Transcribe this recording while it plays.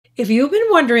If you've been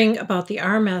wondering about the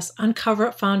RMS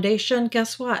Uncoverup foundation,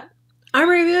 guess what? I'm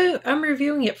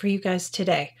reviewing it for you guys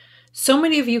today. So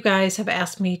many of you guys have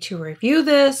asked me to review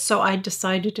this, so I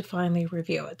decided to finally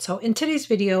review it. So in today's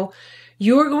video,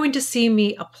 you're going to see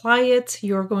me apply it.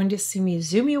 You're going to see me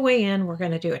zoom your way in. We're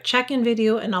going to do a check-in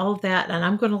video and all of that, and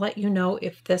I'm going to let you know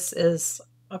if this is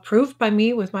approved by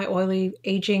me with my oily,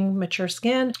 aging, mature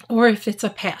skin, or if it's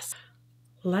a pass.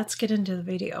 Let's get into the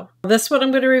video. This is what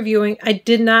I'm going to be reviewing.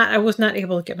 I was not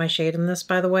able to get my shade in this,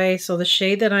 by the way. So the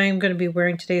shade that I am going to be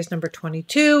wearing today is number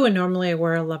 22, and normally I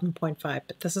wear 11.5,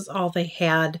 but this is all they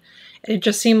had. It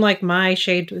just seemed like my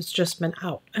shade was just been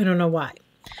out. I don't know why.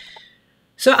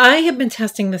 So I have been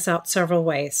testing this out several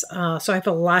ways. So I have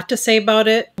a lot to say about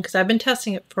it because I've been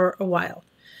testing it for a while.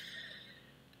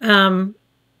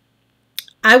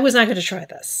 I was not going to try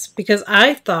this because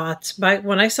I thought,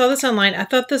 when I saw this online, I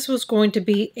thought this was going to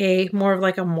be more of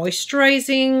like a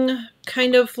moisturizing,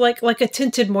 kind of like a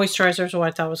tinted moisturizer is what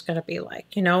I thought it was going to be like,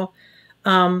 you know.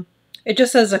 It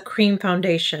just says a cream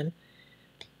foundation.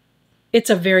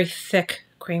 It's a very thick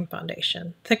cream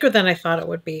foundation, thicker than I thought it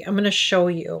would be. I'm going to show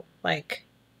you, like,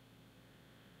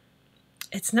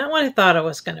 it's not what I thought it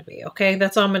was going to be, okay?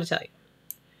 That's all I'm going to tell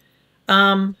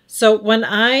you. So when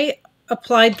I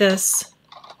applied this,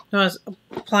 I was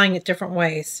applying it different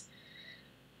ways.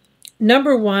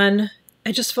 Number one,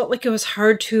 I just felt like it was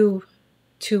hard to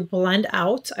blend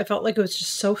out. I felt like it was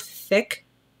just so thick.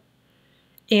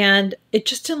 And it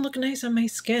just didn't look nice on my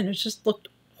skin. It just looked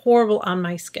horrible on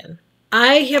my skin.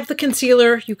 I have the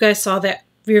concealer. You guys saw that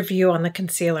review on the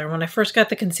concealer. When I first got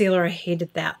the concealer, I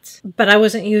hated that. But I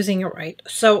wasn't using it right.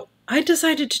 So I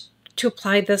decided to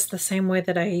apply this the same way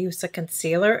that I use the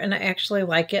concealer, and I actually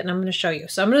like it, and I'm going to show you.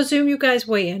 So I'm going to zoom you guys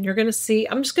way in. You're going to see,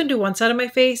 I'm just going to do one side of my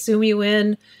face, zoom you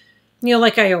in, you know,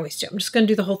 like I always do. I'm just going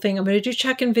to do the whole thing. I'm going to do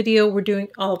check-in video. We're doing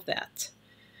all of that.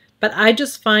 But I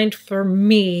just find for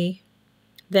me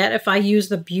that if I use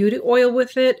the beauty oil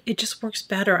with it, it just works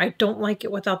better. I don't like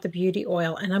it without the beauty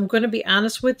oil. And I'm going to be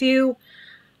honest with you,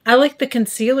 I like the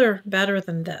concealer better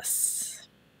than this.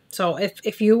 So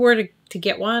if you were to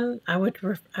get one, I would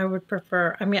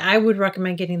prefer, I mean, I would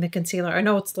recommend getting the concealer. I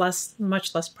know it's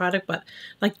much less product, but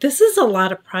like this is a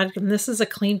lot of product and this is a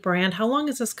clean brand. How long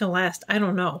is this going to last? I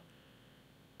don't know.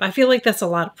 But I feel like that's a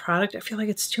lot of product. I feel like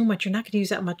it's too much. You're not going to use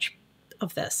that much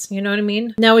of this. You know what I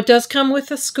mean? Now it does come with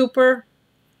a scooper.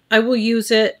 I will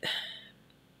use it.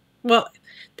 Well,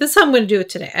 this is how I'm going to do it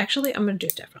today. Actually, I'm going to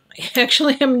do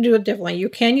it differently. You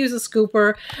can use a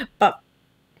scooper, but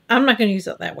I'm not going to use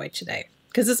it that way today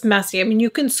because it's messy. I mean, you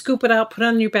can scoop it out, put it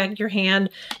on your back of your hand,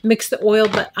 mix the oil,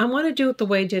 but I want to do it the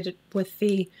way I did it with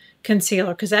the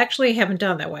concealer because actually I haven't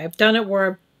done it that way. I've done it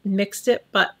where I mixed it,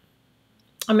 but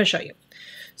I'm going to show you.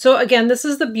 So again, this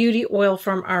is the beauty oil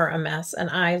from RMS, and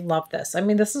I love this. I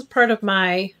mean, this is part of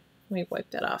my, let me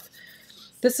wipe that off.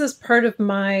 This is part of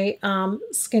my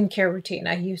skincare routine.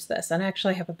 I use this, and I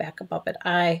actually have a backup of it.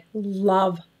 I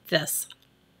love this.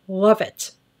 Love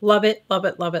it. Love it, love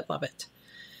it, love it, love it.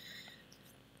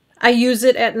 I use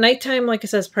it at nighttime, like I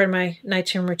said, as part of my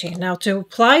nighttime routine. Now, to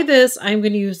apply this, I'm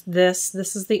going to use this.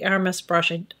 This is the RMS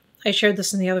brush. I shared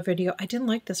this in the other video. I didn't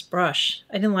like this brush.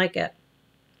 I didn't like it.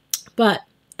 But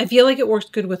I feel like it works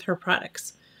good with her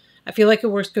products. I feel like it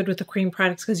works good with the cream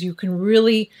products because you can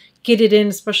really get it in,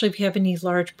 especially if you have any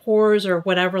large pores or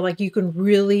whatever. Like, you can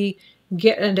really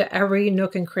get into every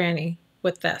nook and cranny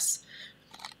with this.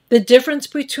 The difference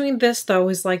between this, though,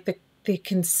 is like the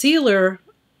concealer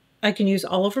I can use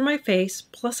all over my face,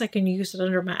 plus I can use it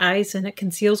under my eyes, and it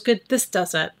conceals good. This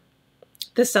doesn't.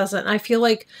 This doesn't. I feel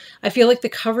like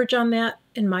the coverage on that,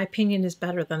 in my opinion, is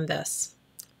better than this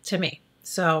to me.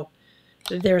 So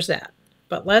there's that.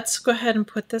 But let's go ahead and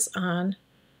put this on.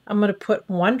 I'm going to put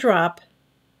one drop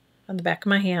on the back of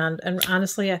my hand, and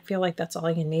honestly, I feel like that's all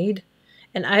you need.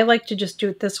 And I like to just do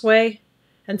it this way,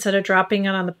 instead of dropping it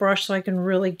on the brush so I can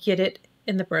really get it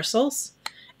in the bristles.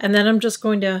 And then I'm just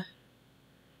going to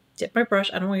dip my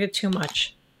brush. I don't want to get too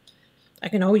much. You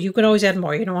can always add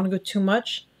more. You don't want to go too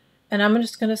much. And I'm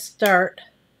just going to start.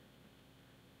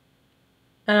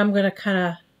 And I'm going to kind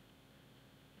of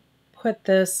put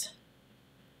this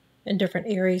in different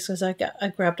areas because I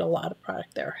grabbed a lot of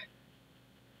product there.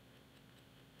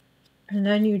 And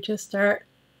then you just start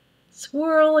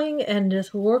swirling and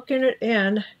just working it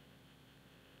in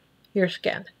your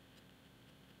skin.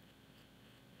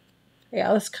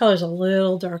 Yeah, this color's a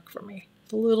little dark for me.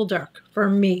 It's a little dark for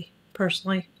me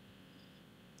personally,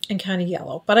 and kind of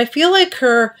yellow. But I feel like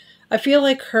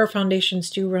her foundations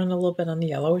do run a little bit on the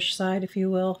yellowish side, if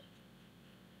you will.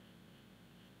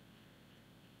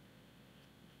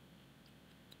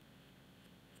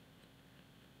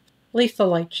 at least the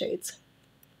light shades.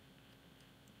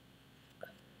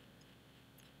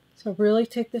 So really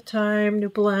take the time to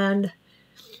blend.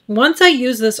 Once I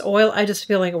use this oil, I just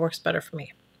feel like it works better for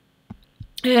me.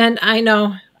 And I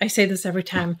know I say this every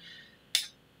time.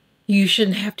 You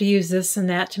shouldn't have to use this and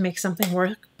that to make something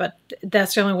work, but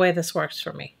that's the only way this works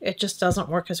for me. It just doesn't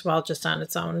work as well just on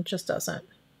its own. It just doesn't.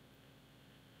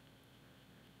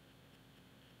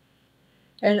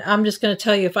 And I'm just going to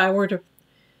tell you, if I were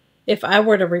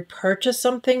to repurchase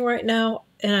something right now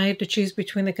and I had to choose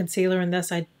between the concealer and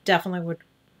this, I definitely would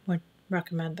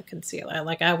recommend the concealer.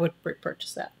 Like, I would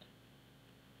repurchase that.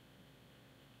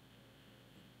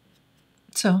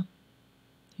 So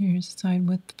here's the side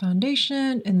with the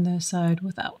foundation and the side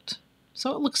without.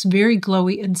 So it looks very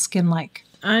glowy and skin-like.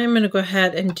 I'm going to go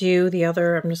ahead and do the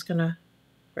other. I'm just going to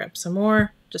grab some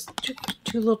more. Just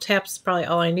two little taps is probably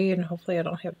all I need, and hopefully I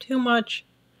don't have too much.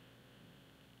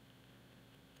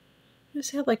 I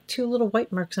just had like 2 little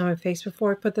white marks on my face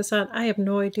before I put this on. I have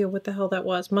no idea what the hell that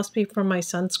was. Must be from my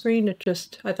sunscreen.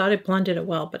 I thought it blended it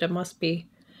well, but it must be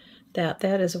that.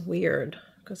 That is weird,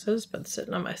 because this has been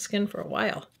sitting on my skin for a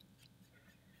while.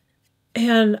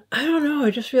 And I don't know,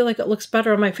 I just feel like it looks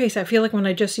better on my face. I feel like when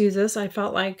I just used this, I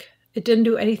felt like it didn't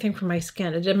do anything for my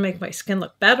skin. It didn't make my skin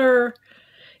look better.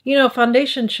 You know,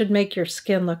 foundation should make your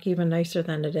skin look even nicer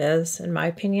than it is, in my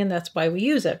opinion. That's why we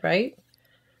use it, right?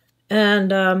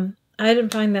 And I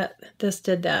didn't find that this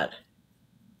did that.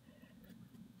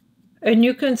 And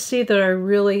you can see that I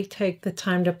really take the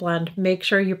time to blend. Make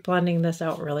sure you're blending this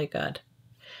out really good.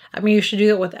 I mean, you should do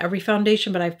it with every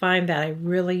foundation, but I find that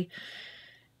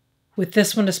with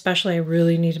this one especially, I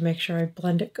really need to make sure I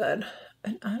blend it good.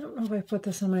 And I don't know if I put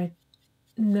this on my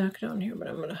neck down here, but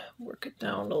I'm going to work it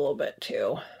down a little bit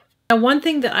too. Now, one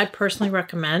thing that I personally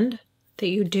recommend that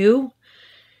you do,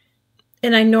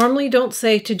 and I normally don't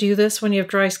say to do this when you have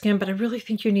dry skin, but I really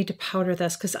think you need to powder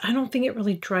this because I don't think it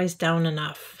really dries down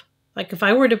enough. Like, if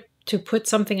I were to put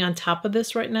something on top of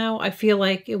this right now, I feel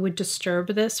like it would disturb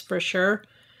this for sure.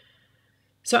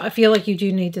 So I feel like you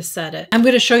do need to set it. I'm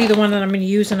going to show you the one that I'm going to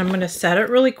use, and I'm going to set it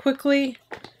really quickly.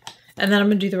 And then I'm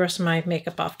going to do the rest of my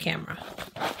makeup off camera.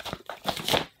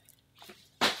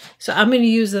 So I'm going to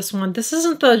use this one. This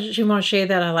isn't the Givenchy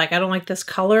that I like. I don't like this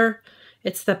color.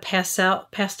 It's the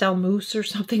pastel mousse or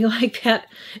something like that.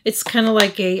 It's kind of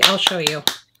like I'll show you.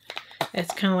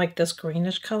 It's kind of like this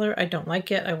greenish color. I don't like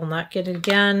it. I will not get it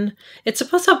again. It's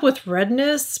supposed to help with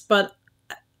redness, but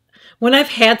when I've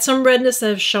had some redness that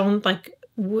have shown, like,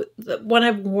 when I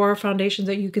wore foundations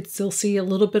that you could still see a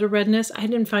little bit of redness, I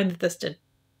didn't find that this did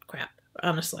crap,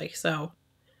 honestly. So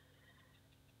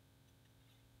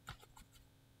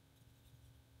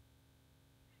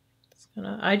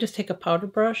I just take a powder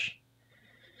brush.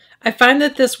 I find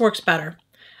that this works better.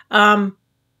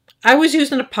 I was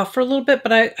using a puff for a little bit,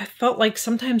 but I felt like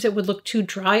sometimes it would look too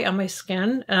dry on my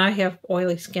skin, and I have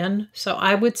oily skin. So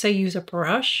I would say use a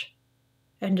brush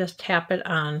and just tap it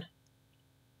on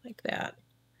like that.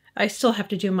 I still have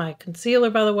to do my concealer,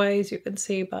 by the way, as you can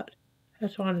see, but I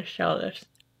just wanted to show this.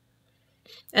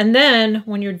 And then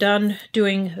when you're done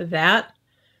doing that,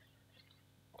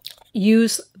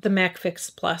 use the MAC Fix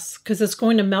Plus, because it's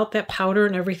going to melt that powder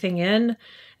and everything in.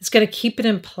 It's going to keep it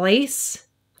in place.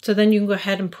 So then you can go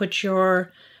ahead and put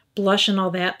your blush and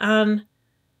all that on,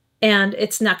 and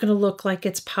it's not going to look like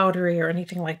it's powdery or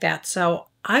anything like that. So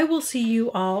I will see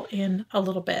you all in a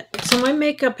little bit. So my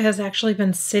makeup has actually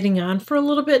been sitting on for a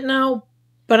little bit now,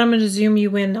 but I'm going to zoom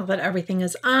you in now that everything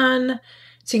is on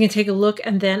so you can take a look,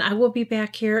 and then I will be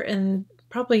back here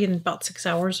probably in about 6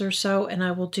 hours or so, and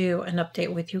I will do an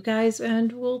update with you guys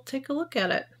and we'll take a look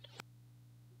at it.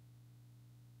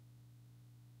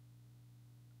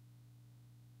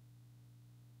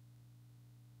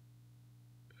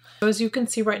 So as you can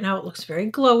see right now, it looks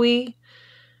very glowy.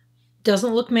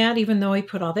 Doesn't look matte even though I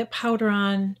put all that powder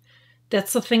on.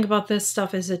 That's the thing about this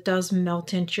stuff, is it does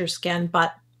melt into your skin,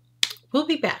 but we'll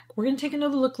be back. We're going to take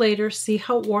another look later, see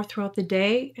how it wore throughout the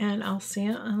day, and I'll see you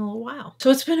in a little while.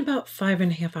 So it's been about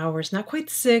 5.5 hours, not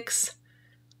quite 6,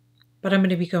 but I'm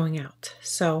going to be going out.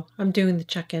 So I'm doing the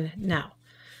check-in now.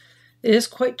 It is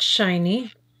quite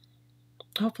shiny.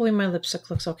 Hopefully my lipstick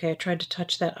looks okay. I tried to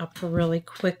touch that up really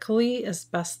quickly as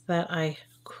best that I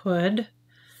could.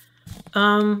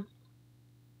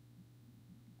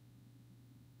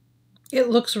 It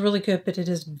looks really good, but it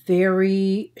is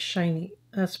very shiny.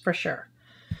 That's for sure.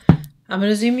 I'm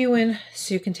going to zoom you in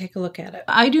so you can take a look at it.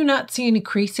 I do not see any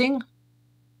creasing.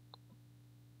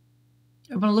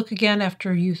 I'm going to look again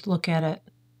after you look at it.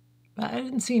 But I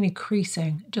didn't see any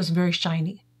creasing, just very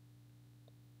shiny.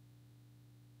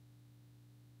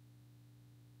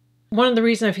 One of the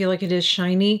reasons I feel like it is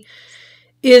shiny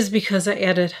is because I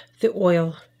added the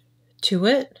oil to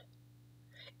it.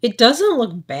 It doesn't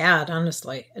look bad,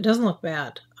 honestly. It doesn't look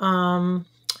bad.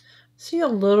 See a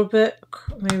little bit,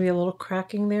 maybe a little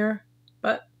cracking there,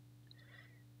 but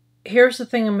here's the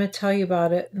thing I'm going to tell you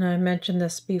about it, and I mentioned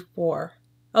this before.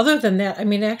 Other than that, I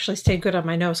mean, it actually stayed good on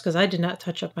my nose because I did not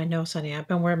touch up my nose, honey. I've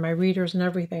been wearing my readers and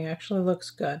everything. It actually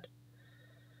looks good.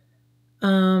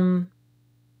 Yeah,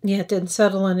 it didn't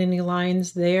settle in any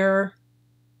lines there.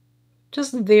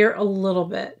 Just there a little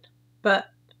bit. But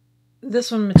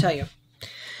this one, I'm going to tell you.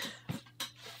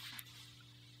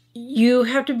 You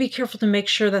have to be careful to make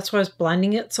sure, that's why I was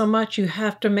blending it so much. You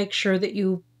have to make sure that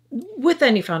you, with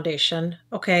any foundation,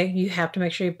 okay, you have to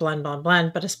make sure you blend, blend,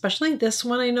 blend. But especially this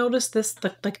one, I noticed this,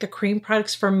 like the cream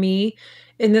products for me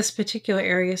in this particular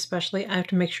area, especially, I have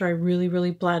to make sure I really,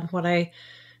 really blend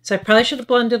so I probably should have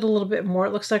blended a little bit more,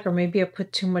 it looks like, or maybe I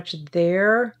put too much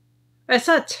there. It's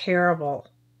not terrible,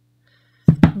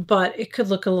 but it could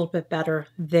look a little bit better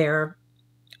there.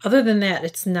 Other than that,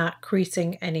 it's not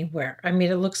creasing anywhere. I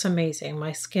mean, it looks amazing.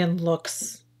 My skin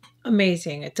looks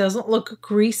amazing. It doesn't look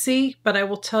greasy, but I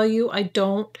will tell you, I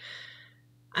don't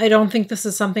think this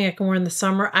is something I can wear in the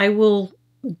summer. I will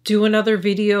do another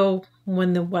video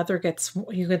when the weather gets,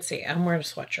 you can see, I'm wearing a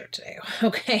sweatshirt today,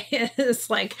 okay?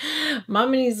 It's like,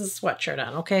 Mama needs a sweatshirt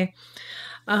on, okay?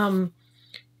 I'm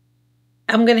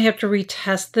going to have to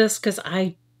retest this because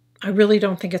I really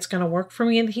don't think it's going to work for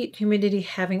me in the heat and humidity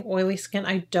having oily skin.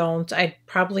 I don't. I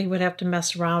probably would have to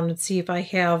mess around and see if I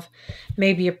have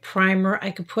maybe a primer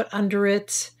I could put under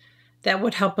it that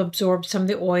would help absorb some of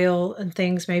the oil and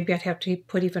things. Maybe I'd have to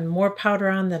put even more powder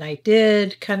on than I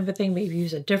did, kind of a thing. Maybe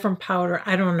use a different powder.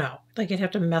 I don't know. Like, I'd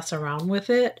have to mess around with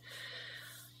it.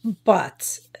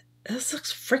 But this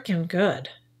looks freaking good.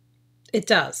 It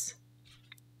does.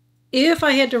 If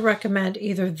I had to recommend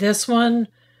either this one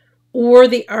or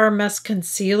the RMS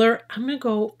concealer, I'm going to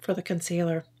go for the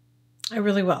concealer. I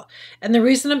really will. And the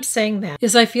reason I'm saying that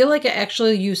is I feel like I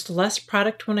actually used less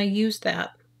product when I used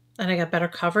that, and I got better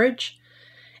coverage.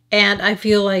 And I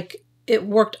feel like it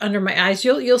worked under my eyes.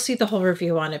 You'll see the whole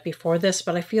review on it before this,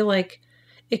 but I feel like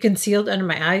it concealed under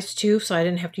my eyes too, so I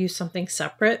didn't have to use something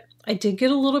separate. I did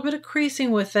get a little bit of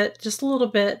creasing with it, just a little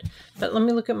bit, but let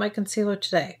me look at my concealer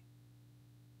today.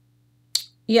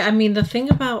 Yeah, I mean, the thing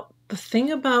about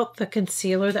the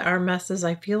concealer, the RMS, is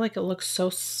I feel like it looks so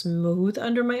smooth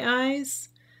under my eyes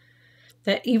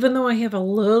that even though I have a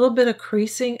little bit of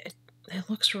creasing, it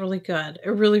looks really good. It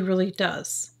really, really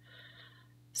does.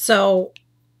 So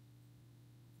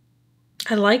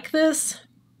I like this,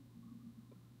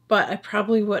 but I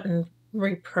probably wouldn't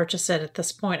repurchase it at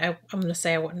this point. I'm going to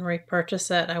say I wouldn't repurchase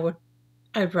it.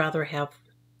 I'd rather have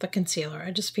the concealer.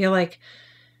 I just feel like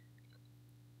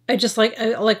I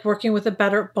like working with it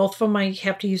better. Both of them I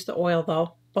have to use the oil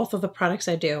though. Both of the products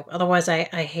I do. Otherwise, I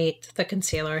hate the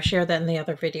concealer. I shared that in the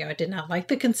other video. I did not like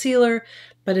the concealer,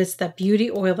 but it's that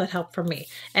beauty oil that helped for me.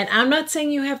 And I'm not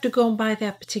saying you have to go and buy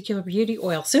that particular beauty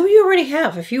oil. So you already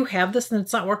have. If you have this and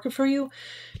it's not working for you,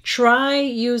 try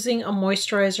using a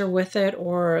moisturizer with it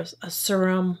or a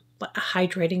serum, a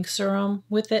hydrating serum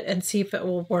with it, and see if it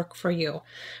will work for you.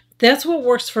 That's what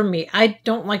works for me. I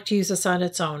don't like to use this on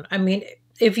its own. I mean,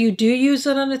 if you do use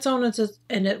it on its own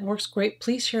and it works great,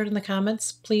 please share it in the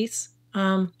comments, please.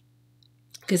 Because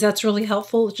that's really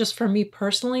helpful. Just for me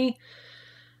personally,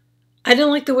 I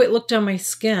didn't like the way it looked on my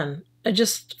skin. I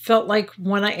just felt like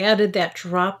when I added that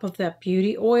drop of that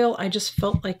beauty oil, I just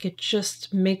felt like it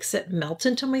just makes it melt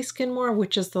into my skin more,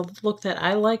 which is the look that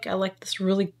I like. I like this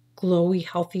really glowy,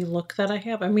 healthy look that I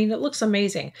have. I mean, it looks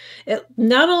amazing. It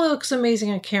not only looks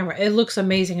amazing on camera, it looks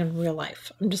amazing in real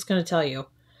life. I'm just going to tell you.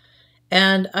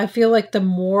 And I feel like the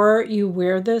more you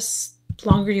wear this, the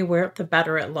longer you wear it, the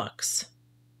better it looks.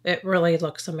 It really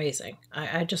looks amazing.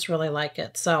 I just really like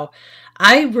it. So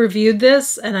I reviewed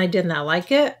this and I did not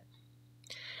like it.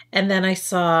 And then I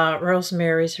saw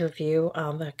Rosemary's review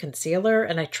on the concealer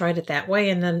and I tried it that way.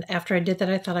 And then after I did that,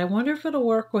 I thought, I wonder if it'll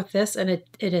work with this. And it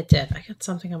did. I got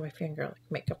something on my finger, like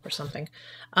makeup or something.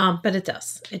 But it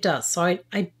does. It does. So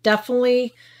I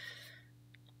definitely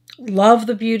love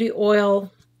the beauty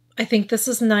oil. I think this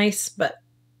is nice, but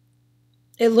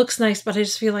it looks nice, but I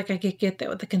just feel like I could get that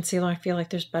with the concealer. I feel like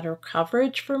there's better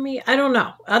coverage for me. I don't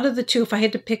know. Out of the two, if I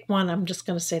had to pick one, I'm just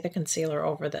going to say the concealer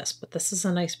over this, but this is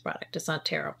a nice product. It's not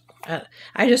terrible.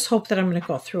 I just hope that I'm going to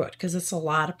go through it because it's a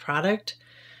lot of product.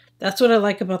 That's what I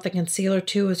like about the concealer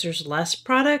too, is there's less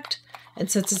product. And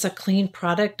since it's a clean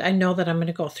product, I know that I'm going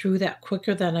to go through that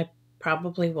quicker than I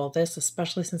probably will this,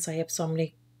 especially since I have so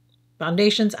many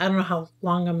foundations. I don't know how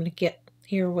long I'm going to get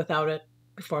here without it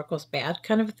before it goes bad,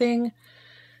 kind of a thing.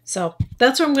 So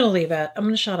that's where I'm going to leave it. I'm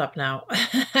going to shut up now.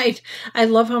 I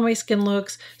love how my skin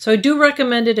looks. So I do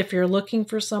recommend it if you're looking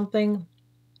for something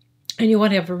and you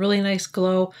want to have a really nice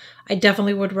glow. I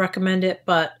definitely would recommend it,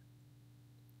 but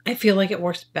I feel like it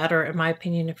works better, in my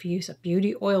opinion, if you use a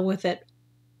beauty oil with it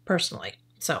personally.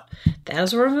 So that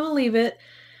is where I'm going to leave it.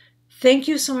 Thank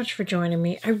you so much for joining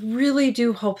me. I really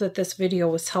do hope that this video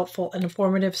was helpful and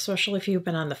informative, especially if you've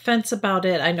been on the fence about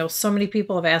it. I know so many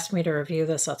people have asked me to review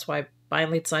this. That's why I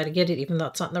finally decided to get it, even though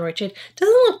it's not in the right shade. It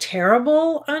doesn't look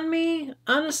terrible on me,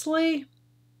 honestly.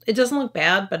 It doesn't look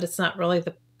bad, but it's not really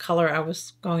the color I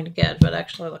was going to get, but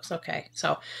actually it looks okay.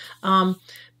 So,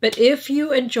 but if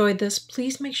you enjoyed this,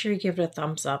 please make sure you give it a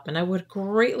thumbs up, and I would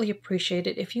greatly appreciate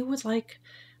it if you would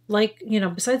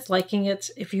besides liking it,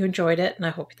 if you enjoyed it, and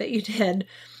I hope that you did,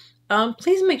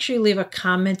 please make sure you leave a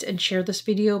comment and share this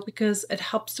video because it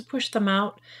helps to push them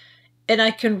out and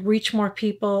I can reach more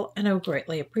people, and I would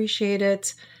greatly appreciate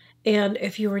it. And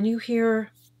if you are new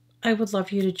here, I would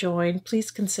love you to join.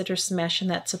 Please consider smashing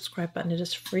that subscribe button. It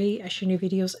is free. I share new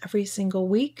videos every single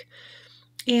week.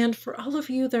 And for all of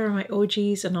you that are my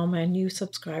OGs and all my new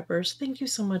subscribers, thank you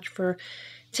so much for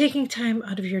taking time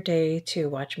out of your day to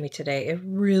watch me today. It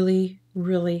really,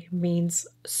 really means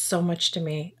so much to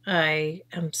me. I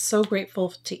am so grateful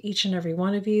to each and every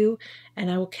one of you, and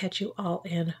I will catch you all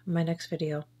in my next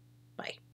video.